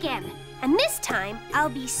try it again. And this time, I'll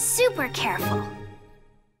be super careful.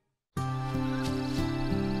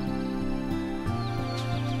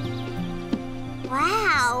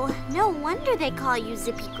 Wow, no wonder they call you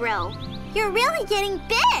Zippy Grow. You're really getting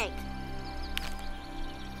big.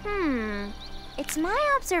 It's my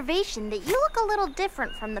observation that you look a little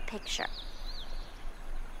different from the picture.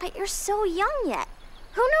 But you're so young yet.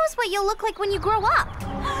 Who knows what you'll look like when you grow up?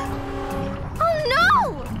 Oh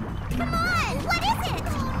no! Come on, what is it?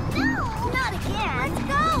 Oh, no, not again. Let's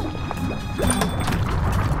go.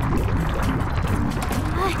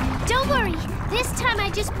 Don't worry. This time I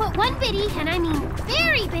just put one bitty, and I mean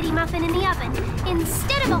very bitty muffin in the oven,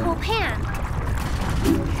 instead of a whole pan.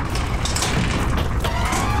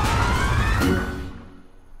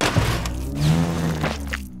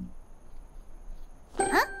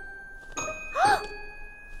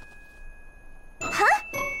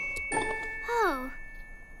 Oh.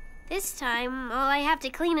 This time, all I have to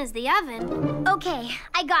clean is the oven. Okay,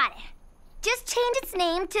 I got it. Just change its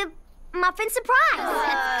name to Muffin Surprise.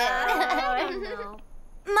 I don't know.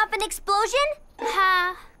 Muffin Explosion?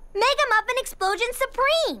 Ha. Mega Muffin Explosion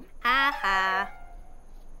Supreme. Aha.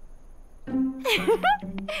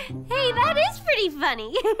 Hey, that is pretty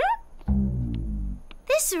funny.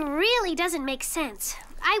 This really doesn't make sense.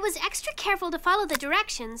 I was extra careful to follow the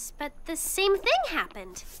directions, but the same thing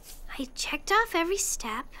happened. I checked off every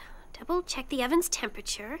step, double-checked the oven's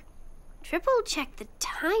temperature, triple-checked the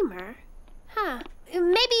timer.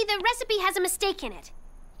 Maybe the recipe has a mistake in it.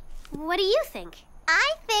 What do you think?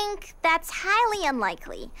 I think that's highly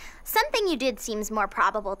unlikely. Something you did seems more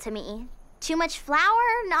probable to me. Too much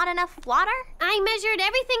flour, not enough water? I measured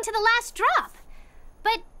everything to the last drop.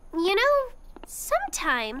 But, you know,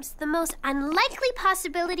 sometimes the most unlikely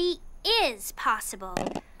possibility is possible.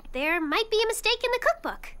 There might be a mistake in the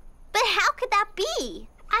cookbook. But how could that be?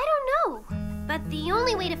 I don't know. But the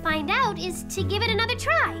only way to find out is to give it another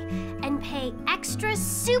try and pay extra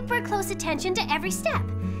super close attention to every step.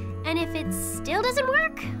 And if it still doesn't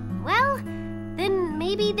work, well, then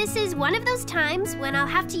maybe this is one of those times when I'll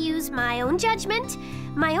have to use my own judgment,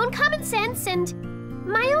 my own common sense, and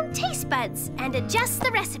my own taste buds and adjust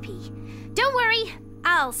the recipe. Don't worry,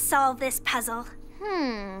 I'll solve this puzzle.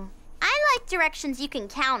 I like directions you can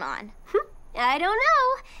count on. I don't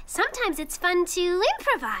know. Sometimes it's fun to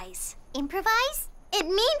improvise. Improvise? It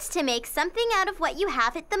means to make something out of what you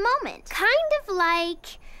have at the moment. Kind of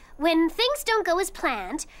like when things don't go as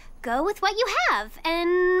planned, go with what you have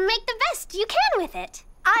and make the best you can with it.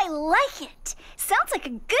 I like it. Sounds like a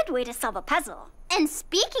good way to solve a puzzle. And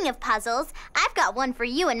speaking of puzzles, I've got one for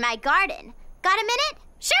you in my garden. Got a minute?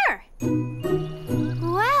 Sure.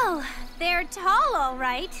 Well, they're tall, all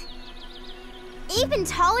right. Even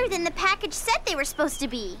taller than the package said they were supposed to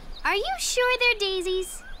be. Are you sure they're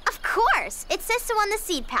daisies? Of course. It says so on the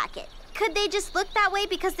seed packet. Could they just look that way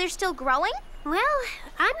because they're still growing? Well,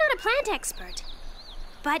 I'm not a plant expert.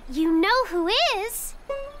 But you know who is.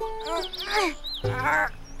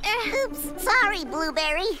 Oops, sorry,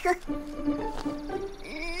 Blueberry.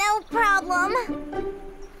 No problem.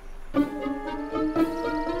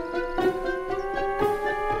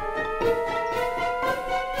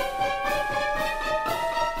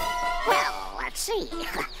 Well, let's see.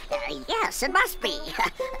 Yes, it must be.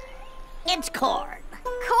 It's corn.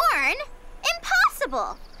 Corn?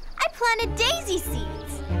 Impossible! I planted daisy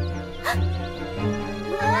seeds.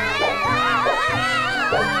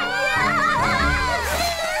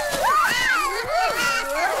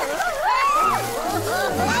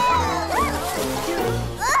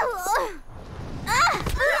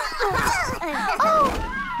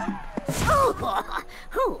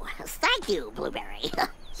 Oh, thank you, Blueberry.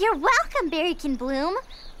 You're welcome, Berry Can Bloom.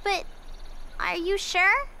 But are you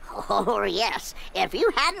sure? Oh, yes. If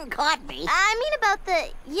you hadn't caught me... I mean about the,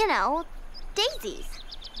 daisies.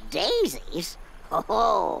 Daisies?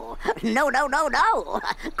 Oh, no.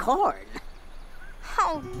 Corn.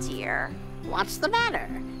 Oh, dear. What's the matter?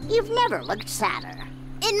 You've never looked sadder.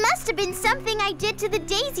 It must have been something I did to the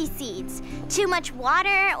daisy seeds. Too much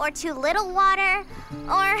water or too little water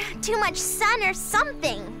or too much sun or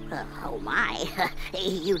something. Oh, my.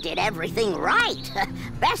 You did everything right.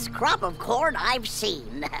 Best crop of corn I've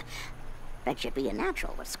seen. Bet you'd be a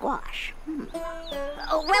natural with squash.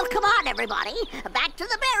 Oh, well, come on, everybody. Back to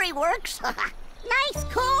the berry works. Nice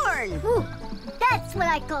corn. Ooh, that's what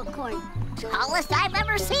I call corn. Tallest I've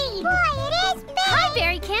ever seen. Boy, it is big. Hi,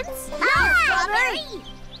 Berrykins. Hi, Strawberry.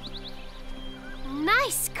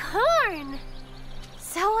 Nice corn.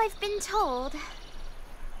 So I've been told.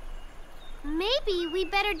 Maybe we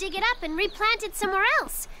better dig it up and replant it somewhere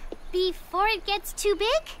else before it gets too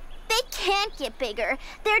big. They can't get bigger.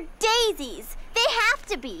 They're daisies. They have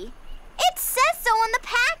to be. It says so on the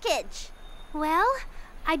package. Well,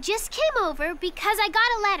 I just came over because I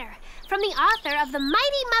got a letter from the author of the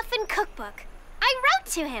Mighty Muffin Cookbook. I wrote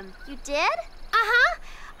to him. You did? Uh-huh.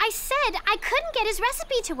 I said I couldn't get his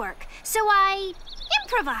recipe to work, so I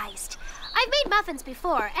improvised. I've made muffins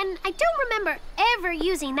before, and I don't remember ever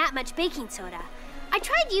using that much baking soda. I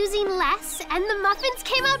tried using less, and the muffins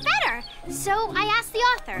came out better. So I asked the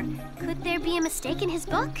author, could there be a mistake in his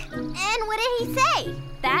book? And what did he say?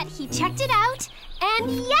 That he checked it out, and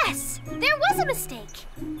yes, there was a mistake.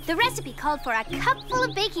 The recipe called for a cupful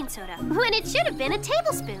of baking soda, when it should have been a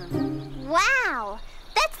tablespoon. Wow,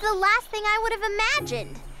 that's the last thing I would have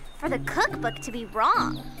imagined. For the cookbook to be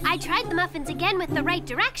wrong. I tried the muffins again with the right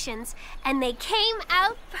directions, and they came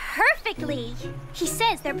out perfectly. He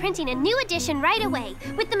says they're printing a new edition right away,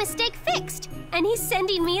 with the mistake fixed, and he's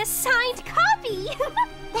sending me a signed copy.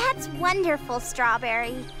 That's wonderful,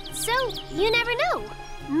 Strawberry. So, you never know.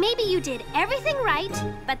 Maybe you did everything right,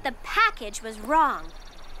 but the package was wrong.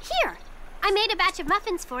 Here, I made a batch of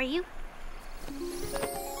muffins for you.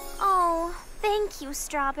 Oh, thank you,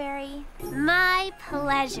 Strawberry. My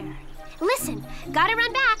pleasure. Listen, gotta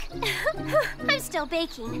run back. I'm still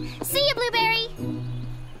baking. See you, Blueberry.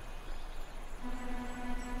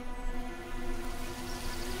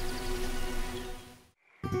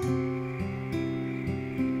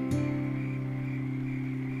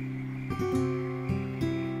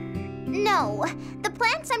 No, the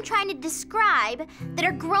plants I'm trying to describe that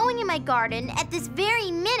are growing in my garden at this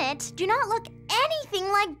very minute do not look anything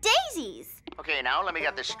like daisies. Okay, now let me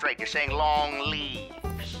get this straight. You're saying long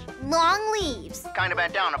leaves. Long leaves. Kind of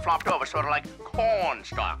bent down and flopped over, sort of like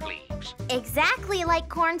cornstalk leaves. Exactly like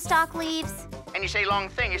cornstalk leaves. And you say long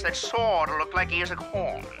things that sort of look like ears of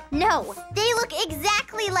corn. No, they look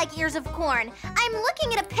exactly like ears of corn. I'm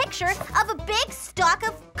looking at a picture of a big stalk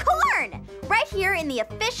of corn. Right here in the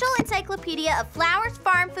official encyclopedia of flowers,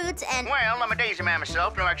 farm foods, and... Well, I'm a daisy man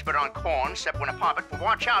myself, no expert on corn, except when I pop it. But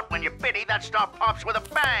watch out, when you're bitty, that stalk pops with a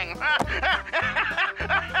bang.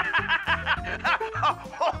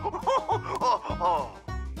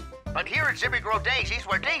 But here at Zippy Grow Daisies,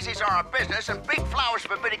 where daisies are our business and big flowers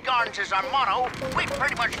for bitty gardens is our motto, we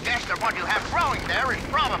pretty much guess that what you have growing there is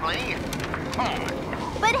probably corn.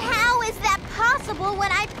 But how is that possible when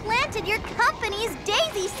I planted your company's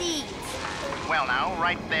daisy seeds? Well, now,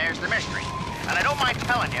 right there's the mystery. And I don't mind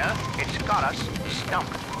telling you, it's got us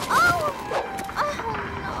stumped. Oh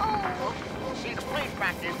no. See, the plain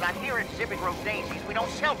fact is that here at Zippy Grow Daisies, we don't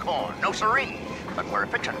sell corn, no siree. But we're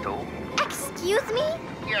fixing to. Excuse me?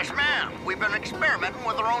 Yes, ma'am. We've been experimenting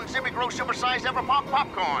with our own Zippy Grow supersized ever pop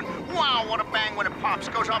popcorn. Wow, what a bang when it pops.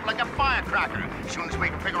 Goes off like a firecracker. As soon as we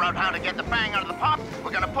can figure out how to get the bang out of the pop,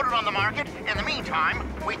 we're gonna put it on the market. In the meantime,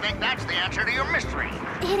 we think that's the answer to your mystery.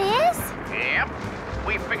 It is? Yep.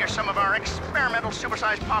 We figure some of our experimental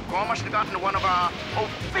supersized popcorn must have gotten to one of our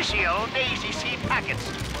official daisy seed packets.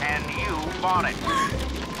 And you bought it.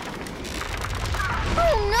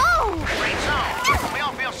 Oh, no! Great so. We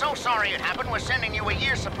all feel so sorry it happened. We're sending you a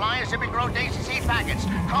year's supply of Zippy Grow Daisy seed packets.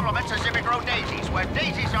 Compliments of Zippy Grow Daisies, where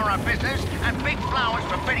daisies are our business and big flowers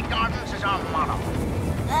for bitty gardens is our motto.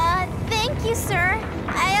 Thank you, sir.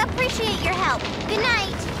 I appreciate your help. Good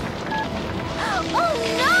night. Oh,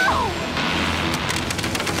 no!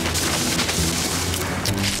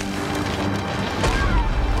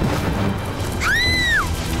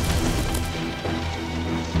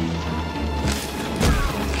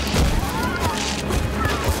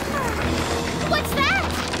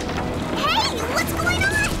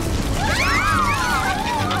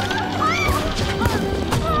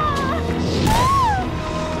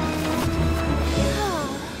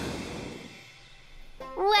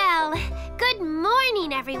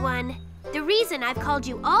 Everyone. The reason I've called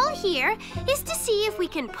you all here is to see if we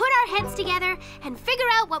can put our heads together and figure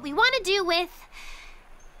out what we want to do with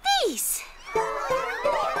these.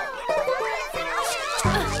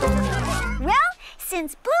 Well,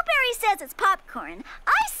 since Blueberry says says it's popcorn.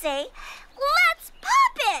 I say, let's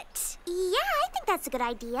pop it! Yeah, I think that's a good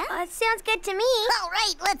idea. Sounds good to me. All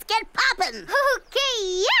right, let's get poppin'. Okay,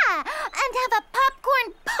 yeah! And have a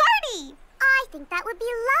popcorn party! I think that would be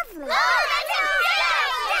lovely.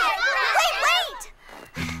 Wait!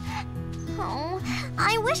 Oh,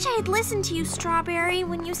 I wish I had listened to you, Strawberry,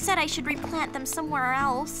 when you said I should replant them somewhere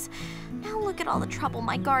else. Now look at all the trouble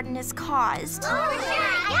my garden has caused.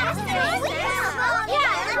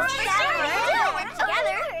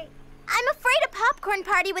 I'm afraid a popcorn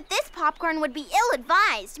party with this popcorn would be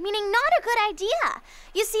ill-advised, meaning not a good idea.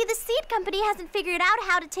 You see, the seed company hasn't figured out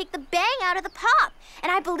how to take the bang out of the pop,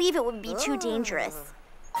 and I believe it would be too dangerous.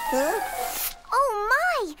 Oh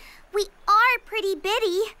my! We are pretty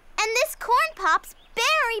bitty. And this corn pop's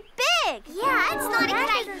very big. Yeah, it's not a good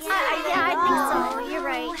idea. Yeah, I think so. You're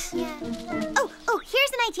right. Oh,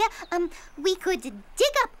 here's an idea. We could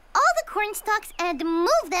dig up all the corn stalks and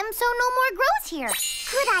move them so no more grows here.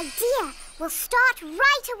 Good idea. We'll start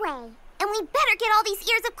right away. And we better get all these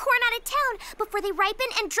ears of corn out of town before they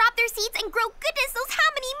ripen and drop their seeds and grow goodness knows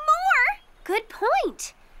how many more. Good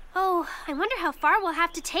point. Oh, I wonder how far we'll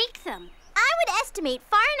have to take them. I would estimate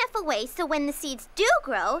far enough away so when the seeds do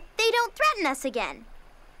grow, they don't threaten us again.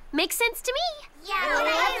 Makes sense to me.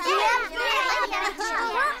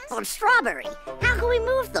 Well, Strawberry, how can we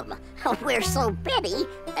move them? We're so bitty,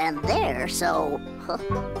 and they're so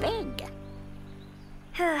big.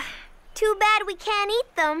 Too bad we can't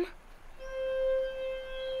eat them.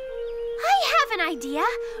 I have an idea.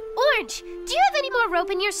 Orange, do you have any more rope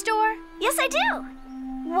in your store? Yes, I do.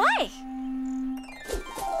 Why?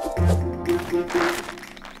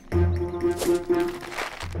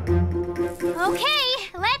 Okay,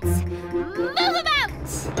 let's move about!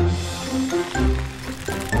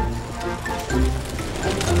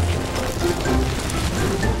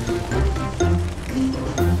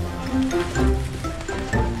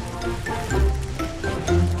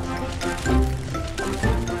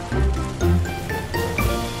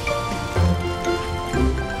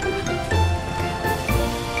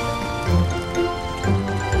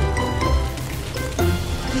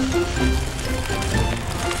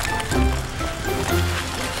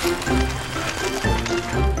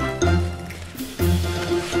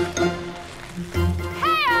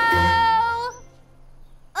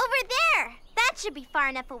 Should be far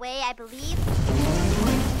enough away, I believe.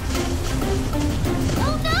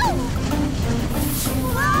 Oh no!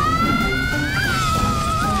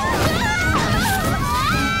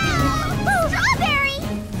 Strawberry!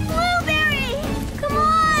 Blueberry! Come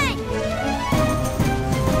on!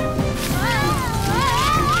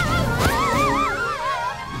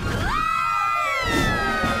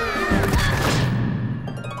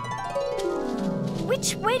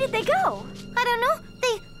 Which way did they go? I don't know.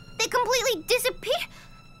 They completely disappeared.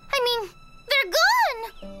 I mean, they're gone!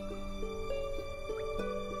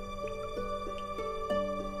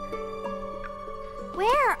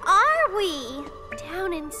 Where are we?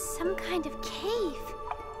 Down in some kind of cave.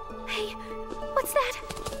 Hey, what's that?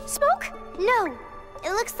 Smoke? No,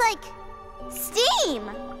 it looks like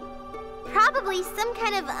steam. Probably some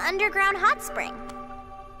kind of underground hot spring.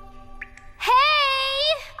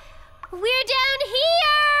 Hey! We're down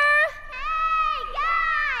here!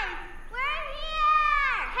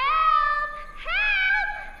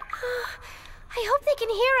 I hope they can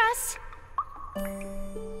hear us.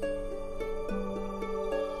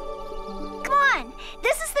 Come on,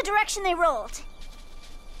 this is the direction they rolled.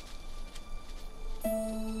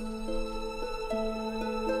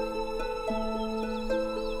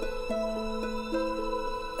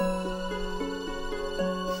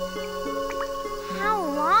 How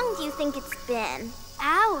long do you think it's been?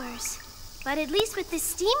 Hours. But at least with this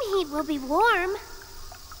steam heat, we'll be warm.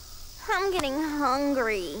 I'm getting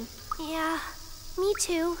hungry. Yeah, me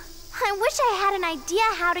too. I wish I had an idea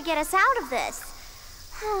how to get us out of this.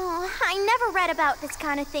 Oh, I never read about this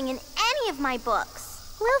kind of thing in any of my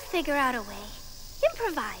books. We'll figure out a way.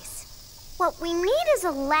 Improvise. What we need is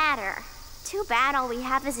a ladder. Too bad all we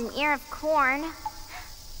have is an ear of corn.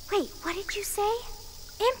 Wait, what did you say?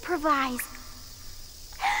 Improvise.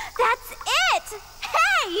 That's it!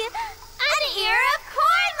 Hey! An ear of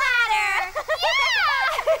corn ladder! Yeah!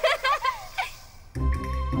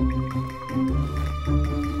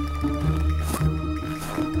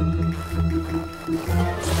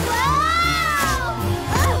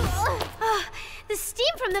 The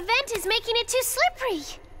steam from the vent is making it too slippery.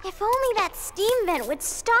 If only that steam vent would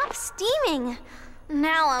stop steaming.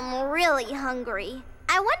 Now I'm really hungry.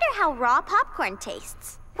 I wonder how raw popcorn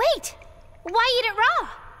tastes. Wait, why eat it raw?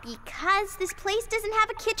 Because this place doesn't have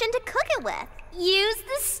a kitchen to cook it with. Use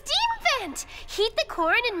the steam brilliant! Heat the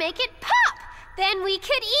corn and make it pop. Then we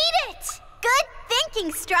could eat it. Good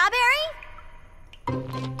thinking, Strawberry.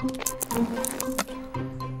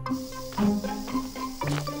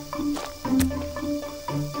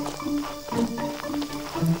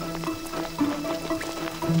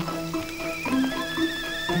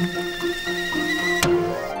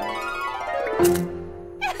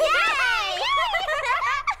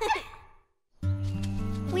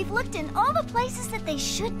 We've looked in all the places that they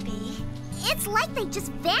should be. It's like they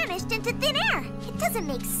just vanished into thin air. It doesn't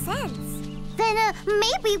make sense. Then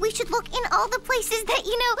maybe we should look in all the places that,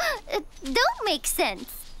 don't make sense.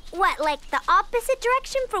 What, like the opposite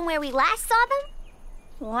direction from where we last saw them?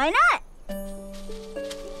 Why not?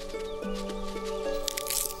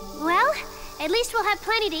 Well, at least we'll have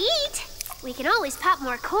plenty to eat. We can always pop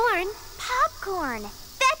more corn. Popcorn.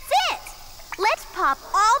 That's it! Let's pop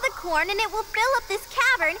all the corn and it will fill up this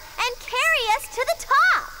cavern and carry us to the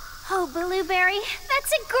top. Oh, Blueberry,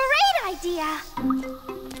 that's a great idea.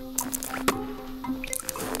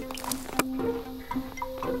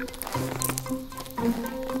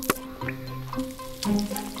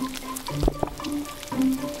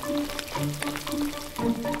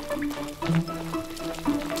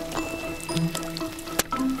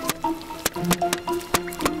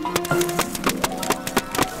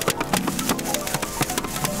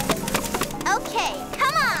 Okay,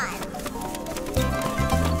 come on.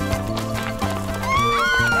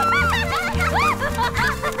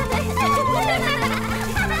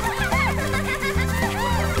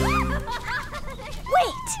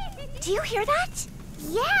 Wait, do you hear that?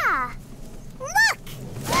 Yeah. Look!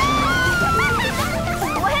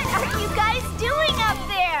 What are you guys doing up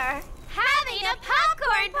there? Having a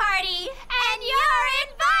popcorn party, and you're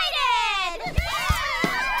invited!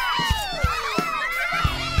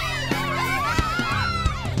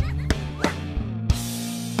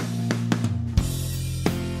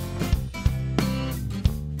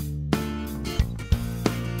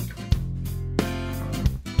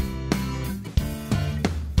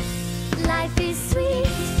 Life is sweet,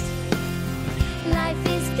 life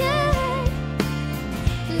is good,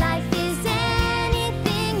 life is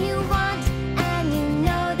anything you want, and you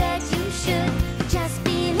know that you should just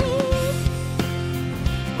believe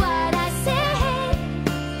what I say.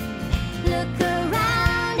 Look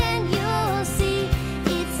around and you'll see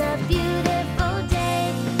it's a beautiful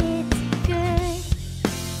day. It's good,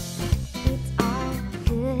 it's all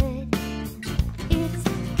good, it's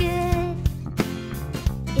good.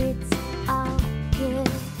 It's all good.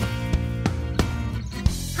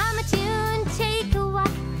 Hum a tune, take a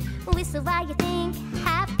walk, whistle while you think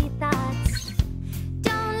happy thoughts.